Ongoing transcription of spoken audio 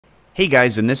Hey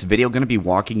guys, in this video, I'm going to be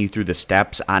walking you through the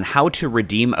steps on how to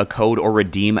redeem a code or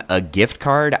redeem a gift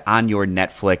card on your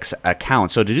Netflix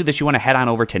account. So to do this, you want to head on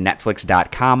over to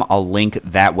netflix.com. I'll link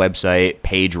that website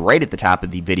page right at the top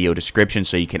of the video description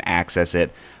so you can access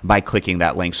it by clicking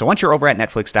that link. So once you're over at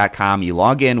netflix.com, you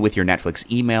log in with your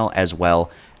Netflix email as well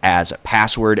as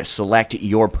password, select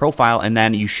your profile, and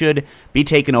then you should be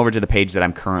taken over to the page that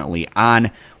I'm currently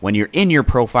on. When you're in your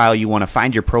profile, you want to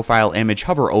find your profile image,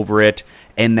 hover over it,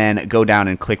 and then go down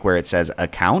and click where it says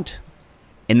account.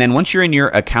 And then once you're in your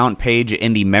account page,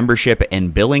 in the membership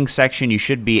and billing section, you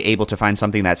should be able to find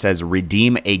something that says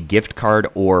redeem a gift card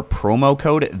or promo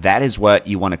code. That is what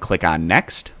you want to click on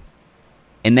next.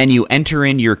 And then you enter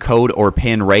in your code or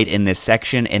PIN right in this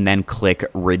section and then click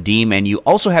redeem. And you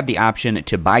also have the option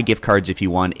to buy gift cards if you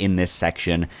want in this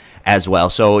section as well.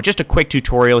 So just a quick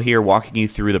tutorial here walking you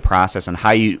through the process on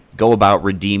how you go about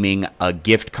redeeming a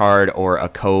gift card or a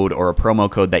code or a promo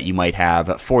code that you might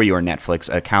have for your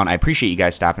Netflix account. I appreciate you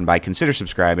guys stopping by. Consider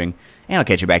subscribing, and I'll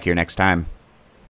catch you back here next time.